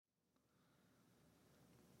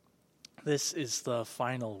This is the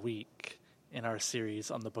final week in our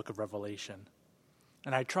series on the book of Revelation.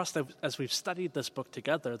 And I trust that as we've studied this book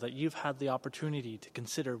together, that you've had the opportunity to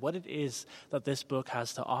consider what it is that this book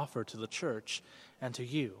has to offer to the church and to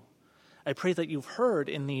you. I pray that you've heard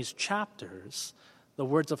in these chapters the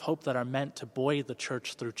words of hope that are meant to buoy the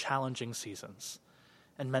church through challenging seasons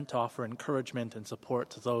and meant to offer encouragement and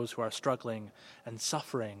support to those who are struggling and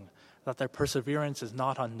suffering, that their perseverance is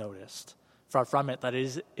not unnoticed. Far from it, that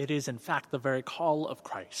it is in fact the very call of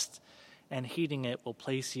Christ, and heeding it will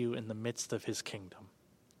place you in the midst of his kingdom.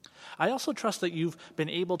 I also trust that you've been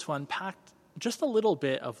able to unpack just a little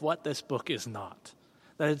bit of what this book is not.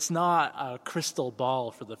 That it's not a crystal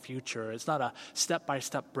ball for the future. It's not a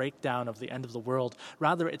step-by-step breakdown of the end of the world.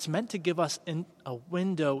 Rather, it's meant to give us a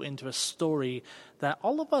window into a story that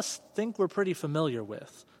all of us think we're pretty familiar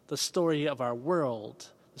with. The story of our world,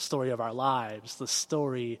 the story of our lives, the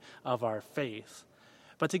story of our faith.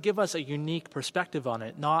 But to give us a unique perspective on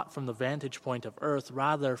it, not from the vantage point of earth,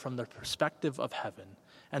 rather from the perspective of heaven,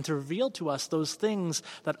 and to reveal to us those things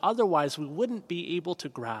that otherwise we wouldn't be able to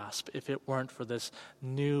grasp if it weren't for this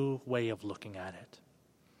new way of looking at it.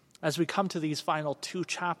 As we come to these final 2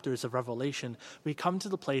 chapters of Revelation, we come to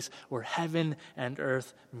the place where heaven and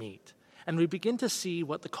earth meet, and we begin to see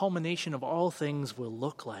what the culmination of all things will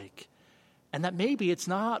look like, and that maybe it's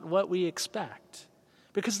not what we expect.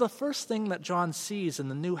 Because the first thing that John sees in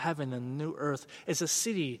the new heaven and the new earth is a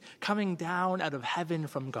city coming down out of heaven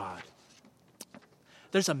from God.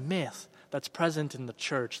 There's a myth that's present in the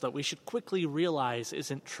church that we should quickly realize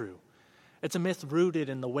isn't true. It's a myth rooted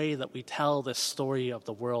in the way that we tell this story of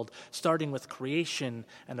the world, starting with creation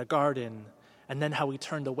and a garden, and then how we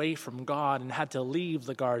turned away from God and had to leave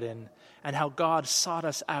the garden, and how God sought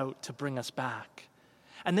us out to bring us back.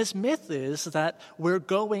 And this myth is that we're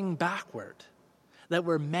going backward, that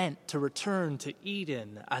we're meant to return to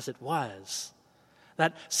Eden as it was,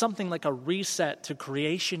 that something like a reset to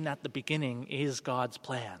creation at the beginning is God's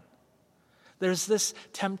plan. There's this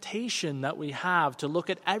temptation that we have to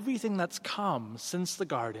look at everything that's come since the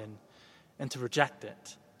garden and to reject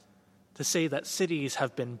it, to say that cities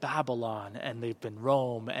have been Babylon and they've been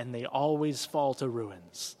Rome and they always fall to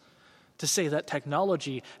ruins, to say that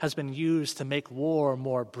technology has been used to make war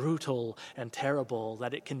more brutal and terrible,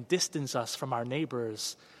 that it can distance us from our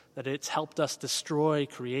neighbors, that it's helped us destroy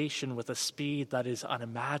creation with a speed that is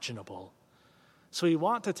unimaginable. So we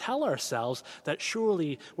want to tell ourselves that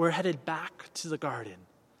surely we're headed back to the garden,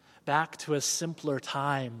 back to a simpler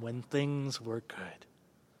time when things were good.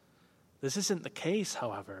 This isn't the case,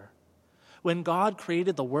 however. When God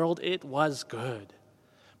created the world, it was good.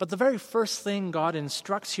 But the very first thing God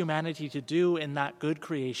instructs humanity to do in that good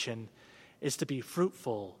creation is to be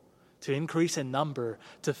fruitful, to increase in number,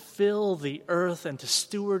 to fill the earth and to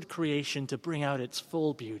steward creation to bring out its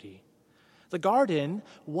full beauty. The garden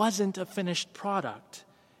wasn't a finished product.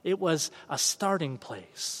 It was a starting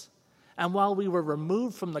place. And while we were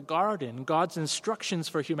removed from the garden, God's instructions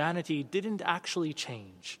for humanity didn't actually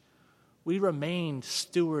change. We remained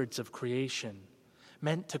stewards of creation,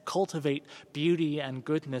 meant to cultivate beauty and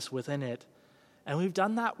goodness within it. And we've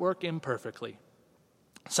done that work imperfectly.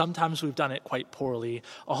 Sometimes we've done it quite poorly.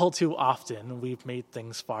 All too often, we've made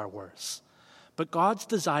things far worse. But God's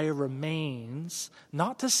desire remains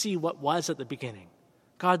not to see what was at the beginning.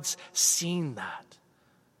 God's seen that.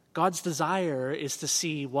 God's desire is to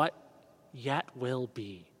see what yet will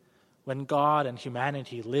be, when God and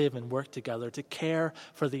humanity live and work together to care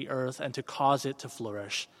for the earth and to cause it to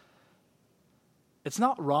flourish. It's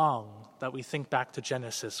not wrong that we think back to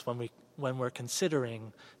Genesis when we're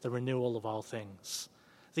considering the renewal of all things.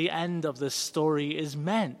 The end of this story is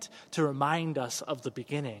meant to remind us of the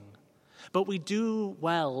beginning. But we do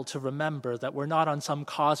well to remember that we're not on some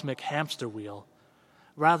cosmic hamster wheel.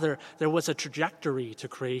 Rather, there was a trajectory to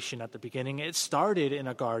creation at the beginning. It started in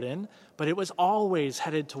a garden, but it was always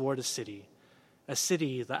headed toward a city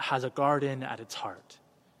that has a garden at its heart.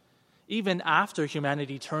 Even after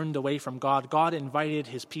humanity turned away from God, God invited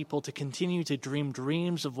his people to continue to dream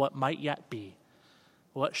dreams of what might yet be,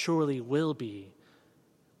 what surely will be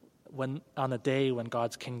on a day when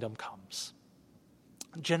God's kingdom comes.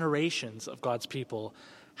 Generations of God's people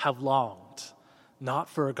have longed, not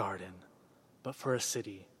for a garden, but for a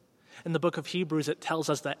city. In the book of Hebrews, it tells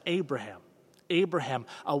us that Abraham,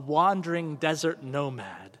 a wandering desert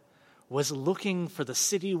nomad, was looking for the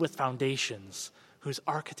city with foundations, whose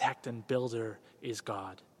architect and builder is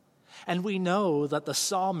God. And we know that the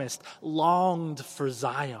psalmist longed for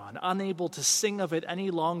Zion, unable to sing of it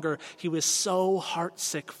any longer. He was so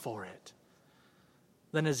heartsick for it.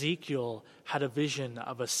 Then Ezekiel had a vision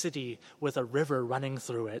of a city with a river running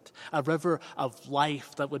through it, a river of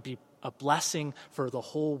life that would be a blessing for the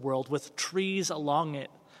whole world, with trees along it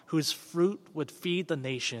whose fruit would feed the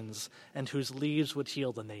nations and whose leaves would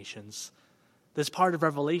heal the nations. This part of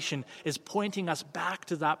Revelation is pointing us back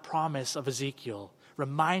to that promise of Ezekiel,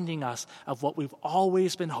 reminding us of what we've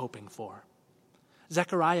always been hoping for.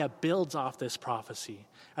 Zechariah builds off this prophecy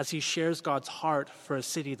as he shares God's heart for a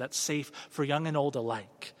city that's safe for young and old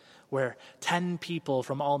alike, where 10 people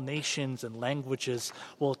from all nations and languages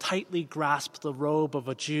will tightly grasp the robe of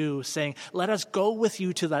a Jew, saying, "Let us go with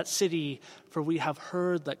you to that city, for we have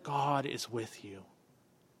heard that God is with you."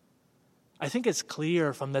 I think it's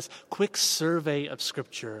clear from this quick survey of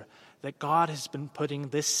Scripture that God has been putting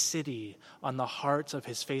this city on the hearts of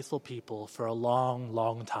his faithful people for a long,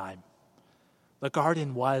 long time. The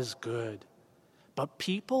garden was good, but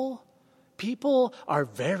people are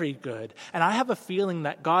very good. And I have a feeling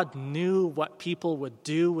that God knew what people would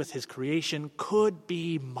do with his creation could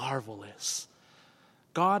be marvelous.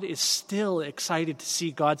 God is still excited to see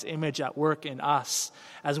God's image at work in us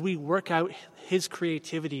as we work out his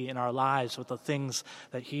creativity in our lives with the things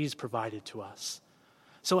that he's provided to us.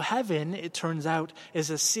 So heaven, it turns out, is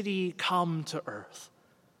a city come to earth.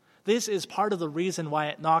 This is part of the reason why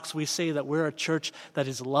at Knox we say that we're a church that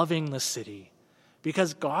is loving the city,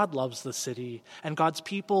 because God loves the city and God's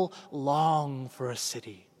people long for a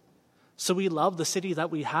city. So we love the city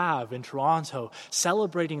that we have in Toronto,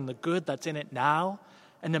 celebrating the good that's in it now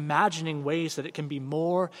and imagining ways that it can be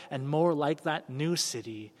more and more like that new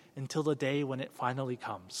city until the day when it finally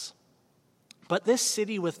comes. But this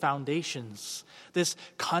city with foundations, this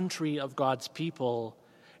country of God's people,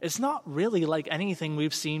 is not really like anything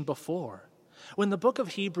we've seen before. When the book of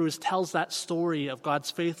Hebrews tells that story of God's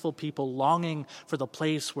faithful people longing for the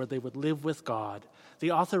place where they would live with God,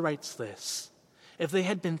 the author writes this: if they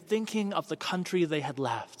had been thinking of the country they had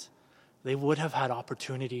left, they would have had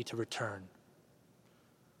opportunity to return.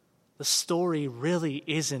 The story really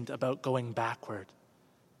isn't about going backward.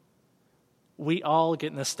 We all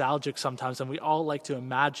get nostalgic sometimes, and we all like to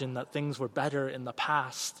imagine that things were better in the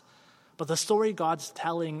past. But the story God's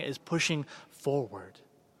telling is pushing forward.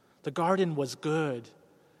 The garden was good,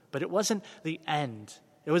 but it wasn't the end.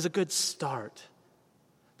 It was a good start.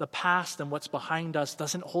 The past and what's behind us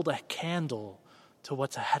doesn't hold a candle to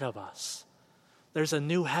what's ahead of us. There's a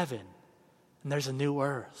new heaven, and there's a new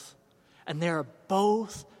earth. And they're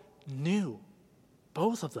both new,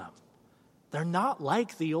 both of them. They're not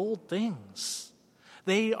like the old things.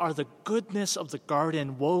 They are the goodness of the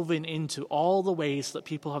garden woven into all the ways that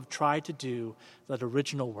people have tried to do that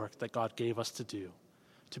original work that God gave us to do,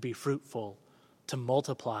 to be fruitful, to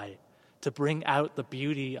multiply, to bring out the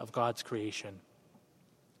beauty of God's creation.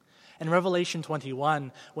 In Revelation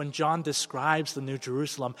 21, when John describes the New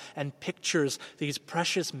Jerusalem and pictures these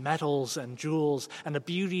precious metals and jewels and a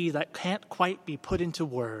beauty that can't quite be put into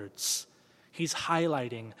words, he's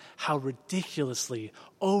highlighting how ridiculously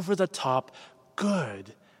over-the-top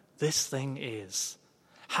good this thing is,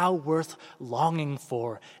 how worth longing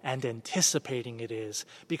for and anticipating it is,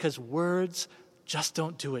 because words just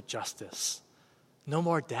don't do it justice. No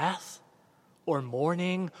more death, or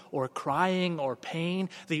mourning, or crying, or pain.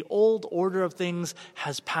 The old order of things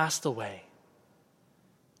has passed away.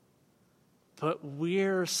 But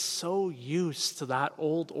we're so used to that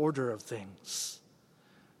old order of things.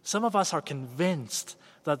 Some of us are convinced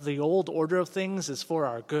that the old order of things is for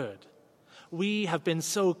our good. We have been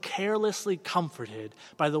so carelessly comforted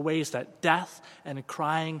by the ways that death and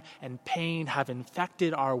crying and pain have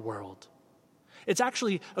infected our world. It's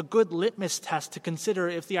actually a good litmus test to consider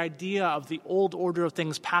if the idea of the old order of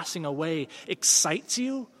things passing away excites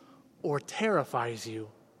you or terrifies you.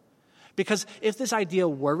 Because if this idea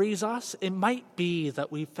worries us, it might be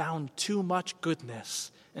that we found too much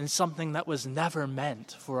goodness in something that was never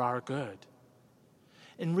meant for our good.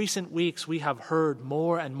 In recent weeks, we have heard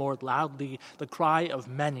more and more loudly the cry of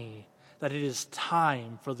many that it is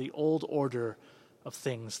time for the old order of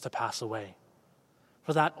things to pass away.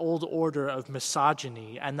 For that old order of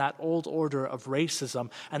misogyny and that old order of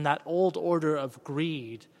racism and that old order of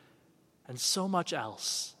greed and so much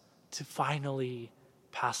else to finally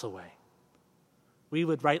pass away. We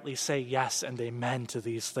would rightly say yes and amen to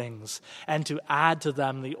these things, and to add to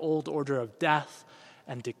them the old order of death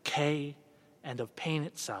and decay and of pain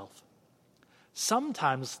itself.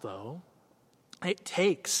 Sometimes, though, it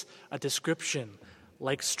takes a description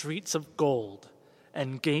like streets of gold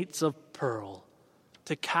and gates of pearl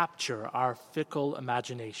to capture our fickle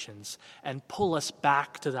imaginations and pull us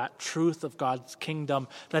back to that truth of God's kingdom,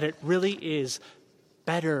 that it really is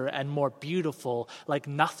better and more beautiful like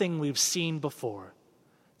nothing we've seen before,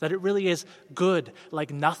 that it really is good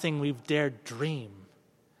like nothing we've dared dream,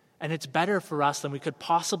 And it's better for us than we could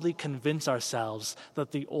possibly convince ourselves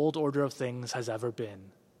that the old order of things has ever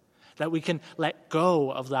been. That we can let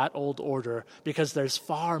go of that old order because there's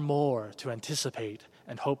far more to anticipate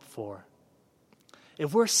and hope for.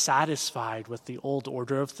 If we're satisfied with the old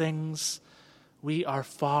order of things, we are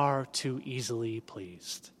far too easily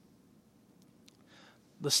pleased.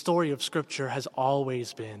 The story of Scripture has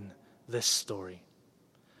always been this story.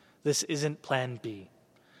 This isn't plan B.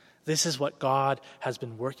 This is what God has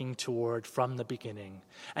been working toward from the beginning.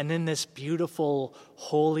 And in this beautiful,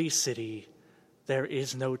 holy city, there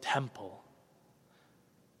is no temple.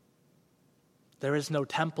 There is no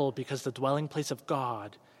temple because the dwelling place of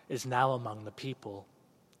God is now among the people.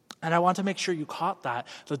 And I want to make sure you caught that.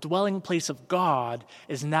 The dwelling place of God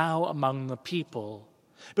is now among the people.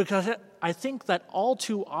 Because I think that all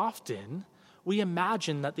too often, we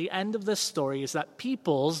imagine that the end of this story is that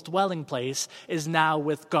people's dwelling place is now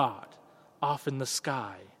with God, off in the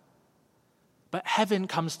sky. But heaven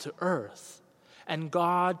comes to earth, and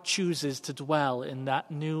God chooses to dwell in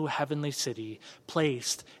that new heavenly city,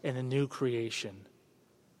 placed in a new creation.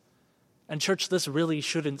 And church, this really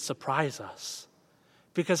shouldn't surprise us,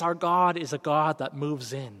 because our God is a God that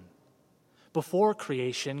moves in. Before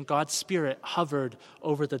creation, God's Spirit hovered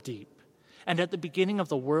over the deep. And at the beginning of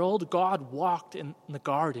the world, God walked in the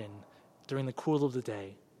garden during the cool of the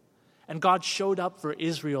day. And God showed up for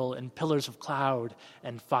Israel in pillars of cloud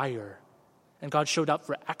and fire. And God showed up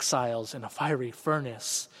for exiles in a fiery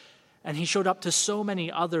furnace. And he showed up to so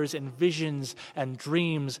many others in visions and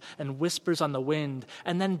dreams and whispers on the wind.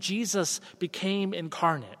 And then Jesus became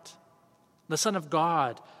incarnate. The Son of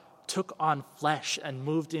God took on flesh and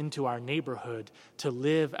moved into our neighborhood to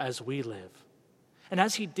live as we live. And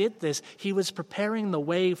as he did this, he was preparing the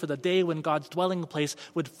way for the day when God's dwelling place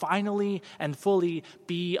would finally and fully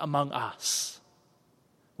be among us,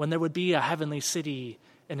 when there would be a heavenly city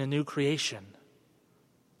in a new creation.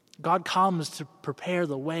 God comes to prepare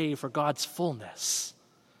the way for God's fullness.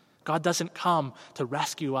 God doesn't come to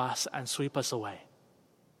rescue us and sweep us away.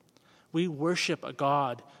 We worship a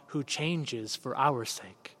God who changes for our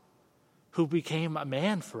sake, who became a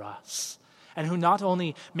man for us, and who not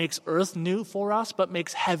only makes earth new for us, but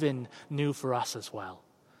makes heaven new for us as well,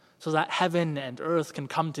 so that heaven and earth can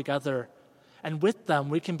come together, and with them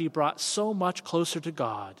we can be brought so much closer to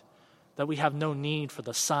God that we have no need for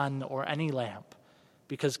the sun or any lamp,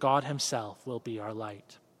 because God himself will be our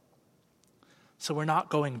light. So we're not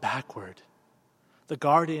going backward. The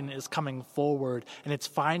garden is coming forward, and it's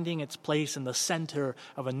finding its place in the center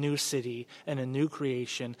of a new city and a new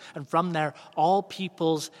creation. And from there, all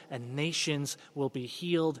peoples and nations will be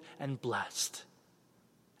healed and blessed.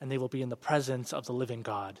 And they will be in the presence of the living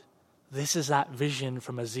God. This is that vision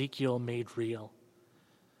from Ezekiel made real.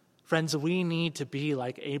 Friends, we need to be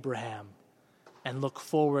like Abraham and look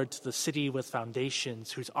forward to the city with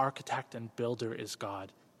foundations whose architect and builder is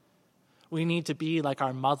God. We need to be like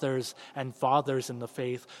our mothers and fathers in the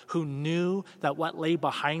faith who knew that what lay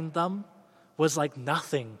behind them was like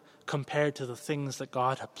nothing compared to the things that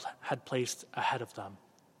God had placed ahead of them.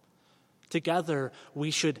 Together, we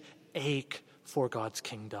should ache for God's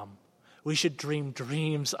kingdom. We should dream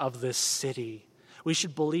dreams of this city. We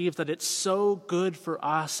should believe that it's so good for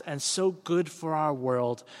us and so good for our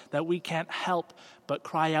world that we can't help but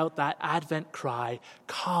cry out that Advent cry,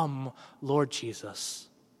 "Come, Lord Jesus."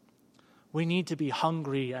 We need to be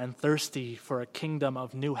hungry and thirsty for a kingdom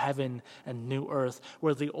of new heaven and new earth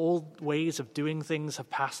where the old ways of doing things have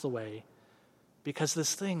passed away, because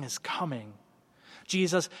this thing is coming.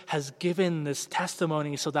 Jesus has given this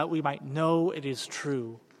testimony so that we might know it is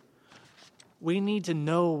true. We need to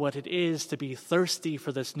know what it is to be thirsty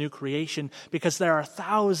for this new creation, because there are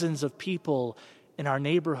thousands of people in our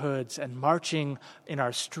neighborhoods and marching in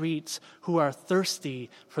our streets who are thirsty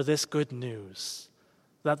for this good news,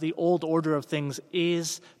 that the old order of things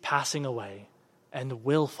is passing away and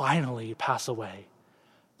will finally pass away,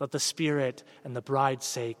 that the Spirit and the bride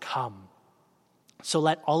say, "Come." So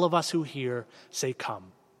let all of us who hear say,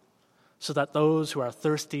 "Come," so that those who are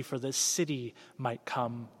thirsty for this city might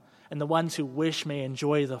come, and the ones who wish may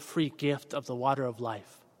enjoy the free gift of the water of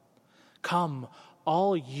life. Come,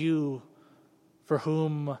 all you for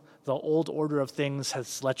whom the old order of things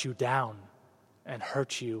has let you down and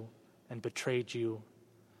hurt you and betrayed you.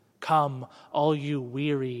 Come, all you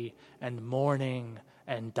weary and mourning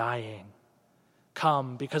and dying.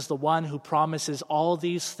 Come, because the one who promises all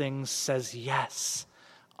these things says, "Yes,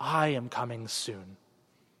 I am coming soon."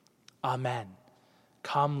 Amen.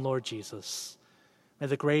 Come, Lord Jesus. May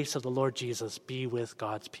the grace of the Lord Jesus be with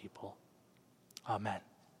God's people. Amen.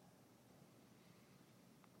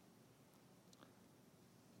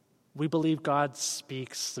 We believe God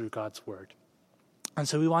speaks through God's word. And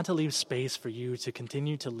so we want to leave space for you to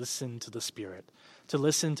continue to listen to the Spirit, to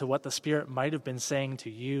listen to what the Spirit might have been saying to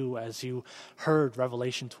you as you heard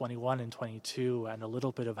Revelation 21 and 22 and a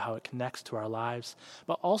little bit of how it connects to our lives,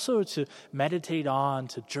 but also to meditate on,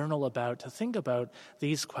 to journal about, to think about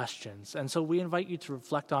these questions. And so we invite you to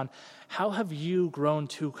reflect on, how have you grown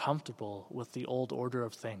too comfortable with the old order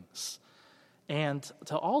of things? And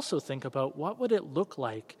to also think about, what would it look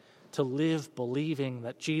like to live believing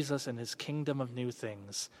that Jesus and his kingdom of new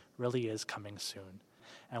things really is coming soon.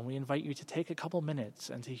 And we invite you to take a couple minutes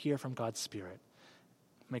and to hear from God's Spirit.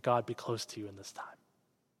 May God be close to you in this time.